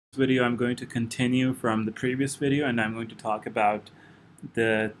Video I'm going to continue from the previous video, and I'm going to talk about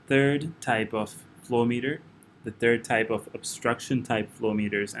the third type of flow meter, the third type of obstruction type flow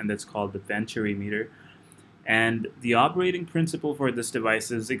meters, and that's called the Venturi meter. And the operating principle for this device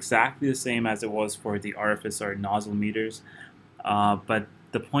is exactly the same as it was for the orifice or nozzle meters, but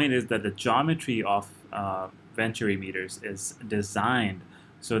the point is that the geometry of Venturi meters is designed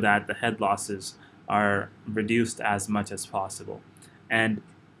so that the head losses are reduced as much as possible. And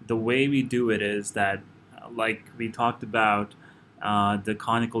the way we do it is that, like we talked about the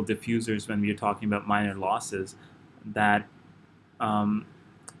conical diffusers when we were talking about minor losses, that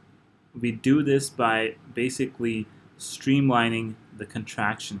we do this by basically streamlining the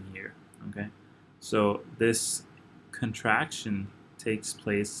contraction here. Okay, so this contraction takes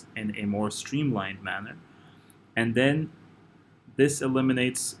place in a more streamlined manner, and then this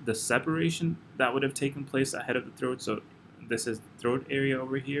eliminates the separation that would have taken place ahead of the throat. So this is the throat area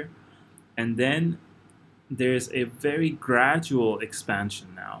over here, and then there's a very gradual expansion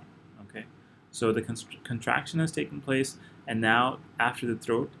now. Okay, so the contraction has taken place, and now after the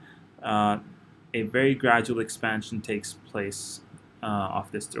throat, a very gradual expansion takes place of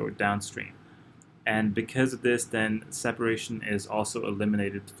this throat downstream. And because of this, then separation is also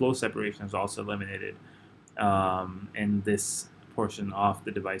eliminated, flow separation is also eliminated in this portion of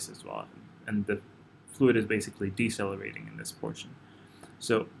the device as well. And the fluid is basically decelerating in this portion.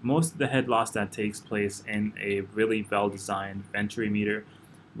 So most of the head loss that takes place in a really well-designed Venturi meter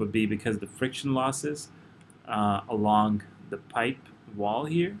would be because of the friction losses along the pipe wall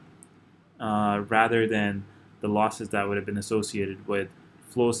here, rather than the losses that would have been associated with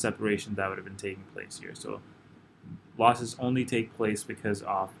flow separation that would have been taking place here. So losses only take place because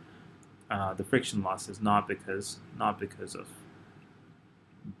of the friction losses, not because of,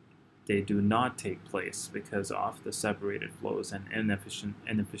 they do not take place because of the separated flows and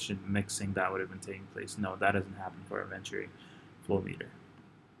inefficient mixing that would have been taking place. No, that doesn't happen for a Venturi flow meter.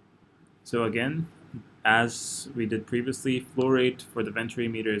 So again, as we did previously, flow rate for the Venturi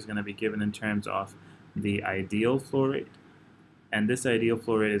meter is going to be given in terms of the ideal flow rate, and this ideal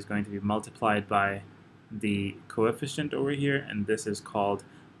flow rate is going to be multiplied by the coefficient over here, and this is called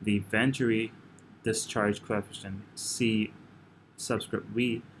the Venturi discharge coefficient, C subscript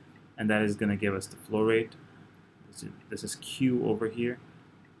V, and that is going to give us the flow rate. This is Q over here,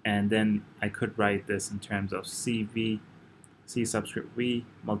 and then I could write this in terms of CV, C subscript V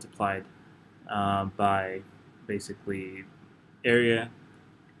multiplied by basically area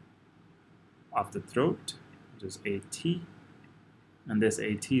of the throat, which is AT, and this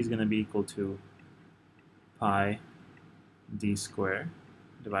AT is going to be equal to pi d squared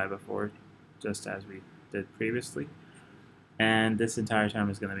divided by 4, just as we did previously. And this entire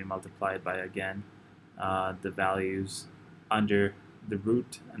term is going to be multiplied by, again, the values under the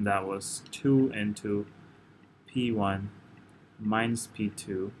root, and that was 2 into P1 minus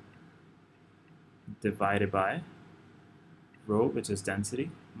P2 divided by rho, which is density,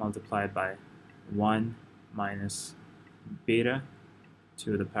 multiplied by 1 minus beta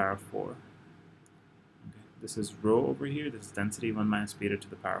to the power of 4. Okay. This is rho over here, this is density, 1 minus beta to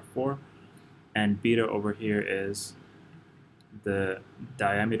the power of 4, and beta over here is the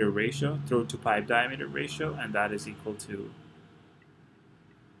diameter ratio, throat to pipe diameter ratio, and that is equal to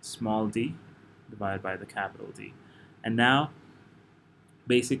small d divided by the capital D. And now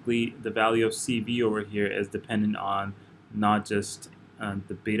basically the value of CV over here is dependent on not just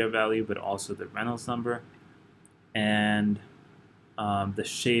the beta value, but also the Reynolds number and the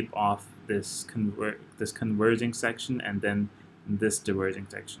shape of this converging section, and then this diverging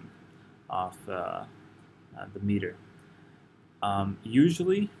section of the meter.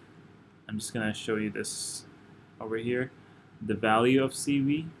 Usually, I'm just going to show you this over here, the value of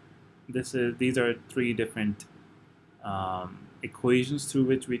CV. These are 3 different equations through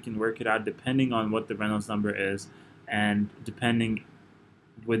which we can work it out depending on what the Reynolds number is and depending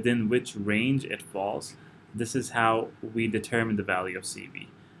within which range it falls. This is how we determine the value of CV.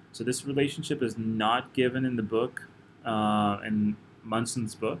 So this relationship is not given in the book, in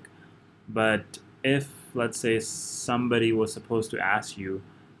Munson's book, but if, let's say, somebody was supposed to ask you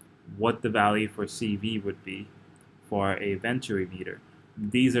what the value for CV would be for a Venturi meter,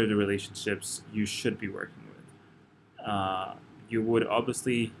 these are the relationships you should be working with. You would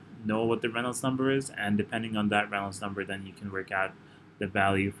obviously know what the Reynolds number is, and depending on that Reynolds number, then you can work out the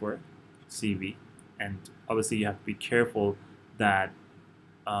value for CV. And obviously you have to be careful that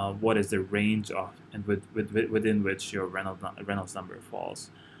what is the range of and within which your Reynolds number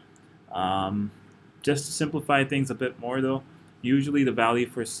falls. Just to simplify things a bit more though, usually the value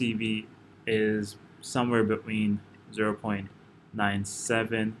for CV is somewhere between 0.5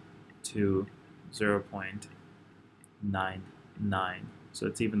 0.97 to 0.99. So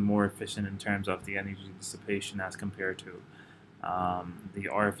it's even more efficient in terms of the energy dissipation as compared to the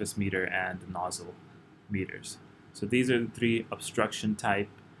orifice meter and the nozzle meters. So these are the three obstruction type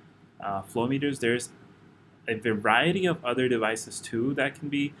flow meters. There's a variety of other devices too that can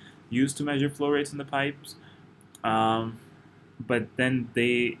be used to measure flow rates in the pipes, but then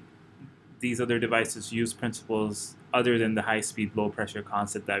these other devices use principles other than the high-speed, low-pressure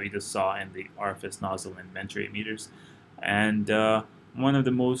concept that we just saw in the orifice, nozzle, and Venturi meters. And one of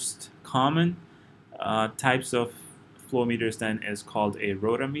the most common types of flow meters then is called a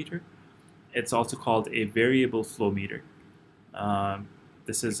rotameter. It's also called a variable flow meter.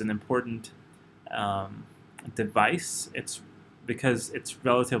 This is an important device. It's because it's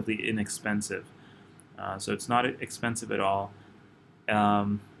relatively inexpensive. So it's not expensive at all.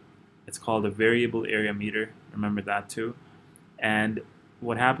 It's called a variable area meter. Remember that too. And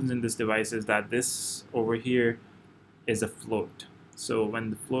what happens in this device is that this over here is a float. So when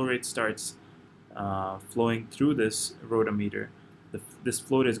the flow rate starts flowing through this rotameter, this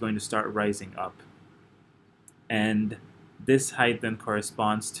float is going to start rising up. And this height then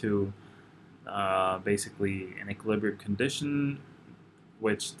corresponds to basically an equilibrium condition,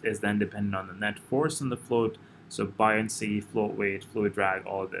 which is then dependent on the net force on the float, so buoyancy, float weight, fluid drag,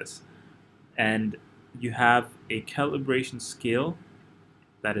 all of this. And you have a calibration scale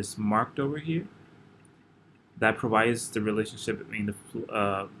that is marked over here that provides the relationship between the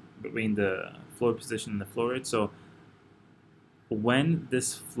float position and the flow rate. So when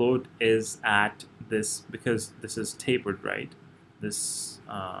this float is at this, because this is tapered, right? This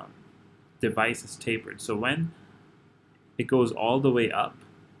device is tapered. So when it goes all the way up,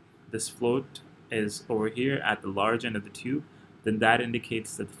 this float is over here at the large end of the tube, then that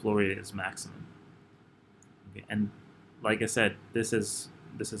indicates that the flow rate is maximum. Okay. And like I said, this is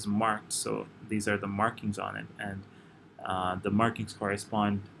marked, so these are the markings on it, and the markings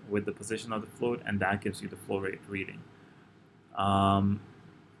correspond with the position of the float, and that gives you the flow rate reading.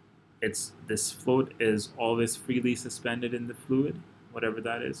 This float is always freely suspended in the fluid, whatever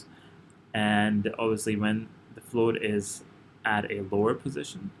that is, and obviously when the float is at a lower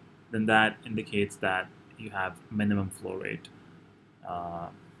position, then that indicates that you have minimum flow rate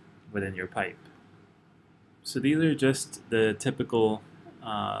within your pipe. So these are just the typical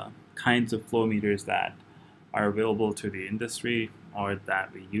kinds of flow meters that are available to the industry or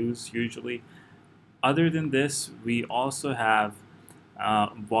that we use usually. Other than this, we also have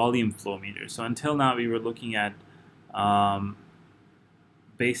volume flow meters. So until now we were looking at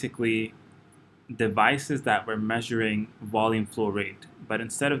basically devices that were measuring volume flow rate. But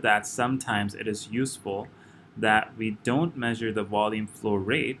instead of that, sometimes it is useful that we don't measure the volume flow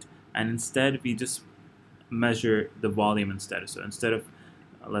rate, and instead we just measure the volume instead. So instead of,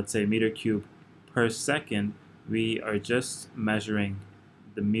 let's say, meter cube per second, we are just measuring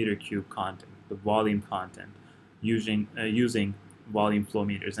the meter cube content, the volume content, using volume flow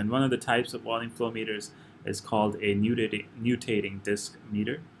meters. And one of the types of volume flow meters is called a Nutating Disk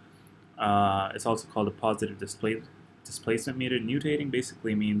Meter. It's also called a positive displacement meter. Nutating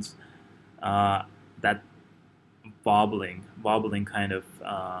basically means that wobbling kind of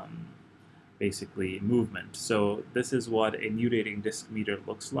basically movement. So this is what a nutating disk meter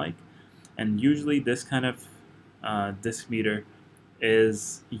looks like, and usually this kind of disk meter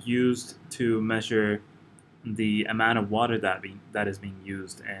is used to measure the amount of water that is being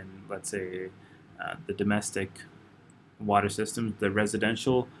used in, let's say, the domestic water systems, the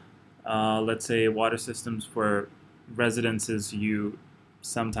residential let's say water systems for residences. You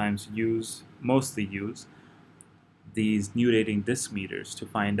sometimes mostly use these nutating disk meters to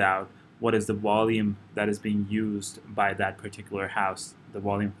find out what is the volume that is being used by that particular house, the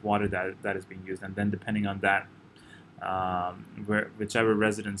volume of water that is being used, and then depending on that, whichever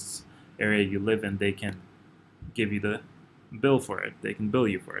residence area you live in, they can give you the bill for it. They can bill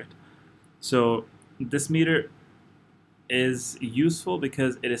you for it. So this meter is useful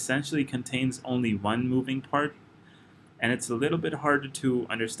because it essentially contains only one moving part, and it's a little bit harder to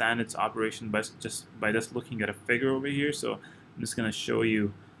understand its operation by just looking at a figure over here. So I'm just going to show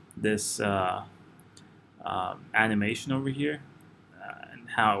you this animation over here and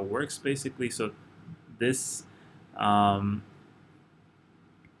how it works basically. So this in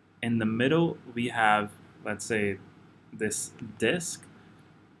the middle we have, let's say, this disc,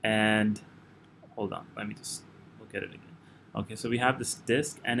 and hold on, let me just look at it again. Okay, so we have this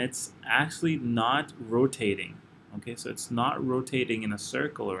disc, and it's actually not rotating. Okay, so it's not rotating in a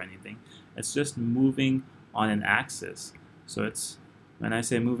circle or anything. It's just moving on an axis. So it's, when I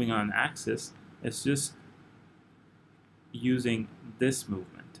say moving on an axis, it's just using this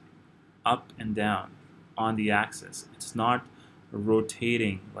movement up and down on the axis. It's not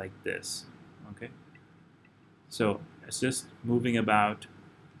rotating like this. Okay, so it's just moving about,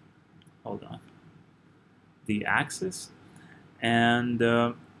 hold on, the axis. And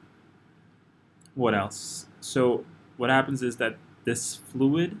what else? So what happens is that this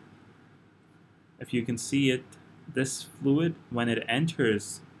fluid, if you can see it, this fluid, when it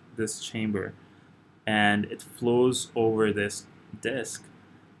enters this chamber and it flows over this disc,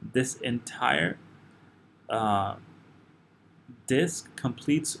 this entire disc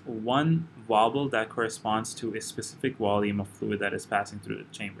completes one wobble that corresponds to a specific volume of fluid that is passing through the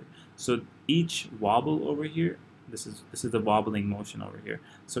chamber. So each wobble over here, this is the wobbling motion over here.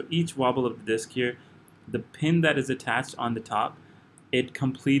 So each wobble of the disc here, the pin that is attached on the top, it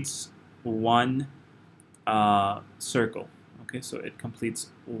completes one circle. Okay, so it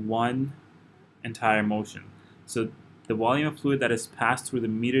completes one entire motion. So the volume of fluid that is passed through the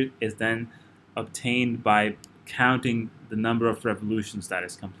meter is then obtained by counting the number of revolutions that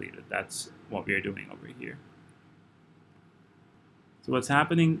is completed. That's what we are doing over here. So what's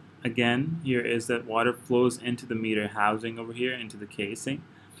happening again here is that water flows into the meter housing over here, into the casing,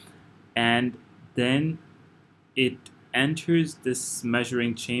 and then it enters this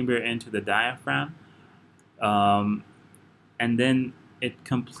measuring chamber into the diaphragm, and then it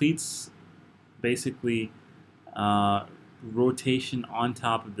completes basically rotation on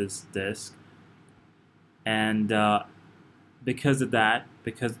top of this disc. And because of that,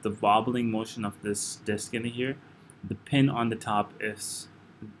 because of the wobbling motion of this disc in here, the pin on the top is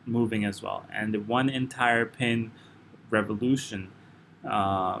moving as well. And the one entire pin revolution,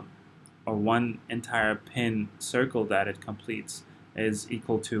 or one entire pin circle that it completes, is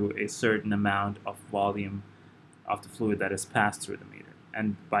equal to a certain amount of volume of the fluid that is passed through the meter.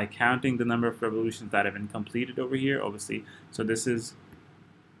 And by counting the number of revolutions that have been completed over here, obviously, so this is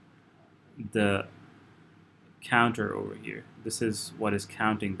the counter over here. This is what is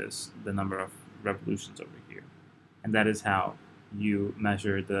counting this, the number of revolutions over here. And that is how you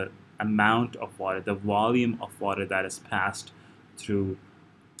measure the amount of water, the volume of water that is passed through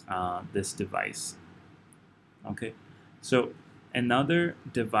this device. Okay, so another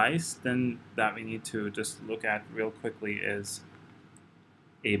device then that we need to just look at real quickly is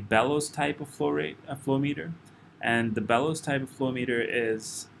a Bellows-type of flow meter. And the Bellows-type of flow meter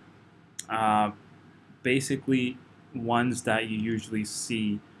is basically ones that you usually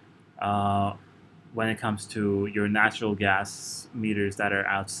see when it comes to your natural gas meters that are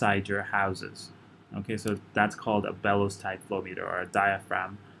outside your houses. Okay, so that's called a Bellows-type flow meter, or a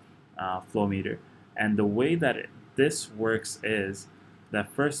diaphragm flow meter. And the way that this works is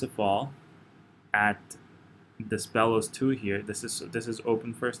that, first of all, at this bellows 2 here, this is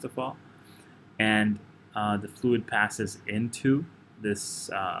open first of all, and the fluid passes into this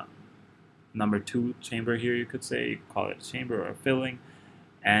number 2 chamber here, you could say. You could call it a chamber or a filling.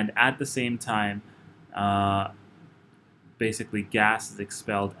 And at the same time, basically gas is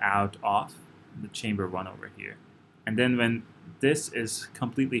expelled out of the chamber 1 over here. And then when this is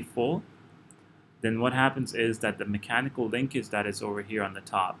completely full, then what happens is that the mechanical linkage that is over here on the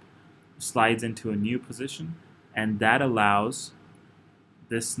top slides into a new position, and that allows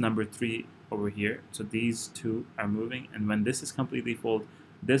this number 3 over here. So these two are moving, and when this is completely full,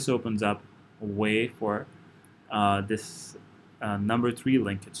 this opens up a way for this number 3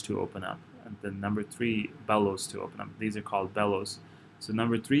 linkage to open up, and the number 3 bellows to open up. These are called bellows. So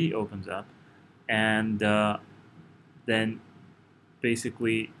number 3 opens up, and then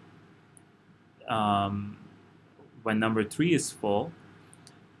basically when number 3 is full,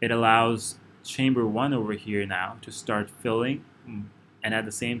 it allows chamber 1 over here now to start filling, and at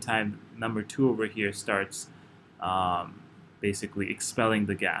the same time number 2 over here starts basically expelling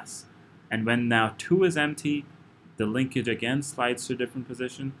the gas. And when now 2 is empty, the linkage again slides to a different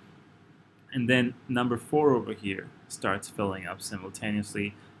position, and then number 4 over here starts filling up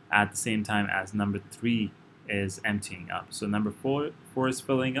simultaneously at the same time as number 3 is emptying up. So number 4 is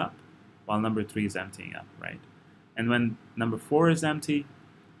filling up while number 3 is emptying up, right? And when number 4 is empty,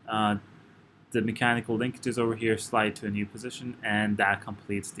 the mechanical linkages over here slide to a new position, and that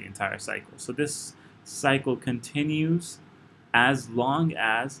completes the entire cycle. So this cycle continues as long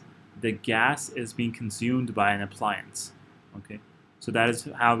as the gas is being consumed by an appliance. Okay, so that is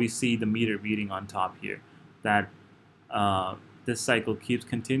how we see the meter reading on top here, that this cycle keeps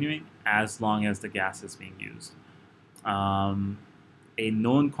continuing as long as the gas is being used. A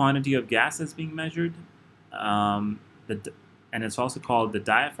known quantity of gas is being measured, and it's also called the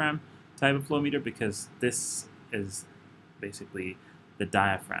diaphragm type of flow meter because this is basically the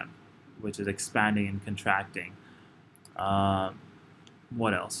diaphragm, which is expanding and contracting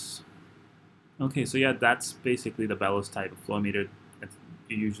What else? Okay, so yeah, that's basically the Bellows-type flow meter.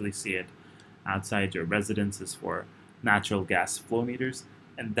 You usually see it outside your residences for natural gas flow meters.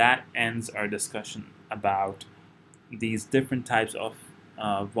 And that ends our discussion about these different types of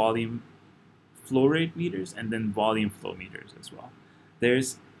volume flow rate meters and then volume flow meters as well.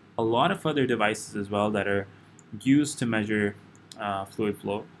 There's a lot of other devices as well that are used to measure fluid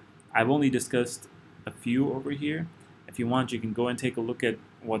flow. I've only discussed a few over here. If you want, you can go and take a look at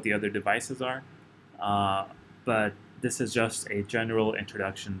what the other devices are. But this is just a general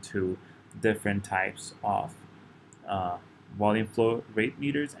introduction to different types of volume flow rate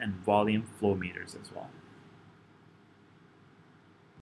meters and volume flow meters as well.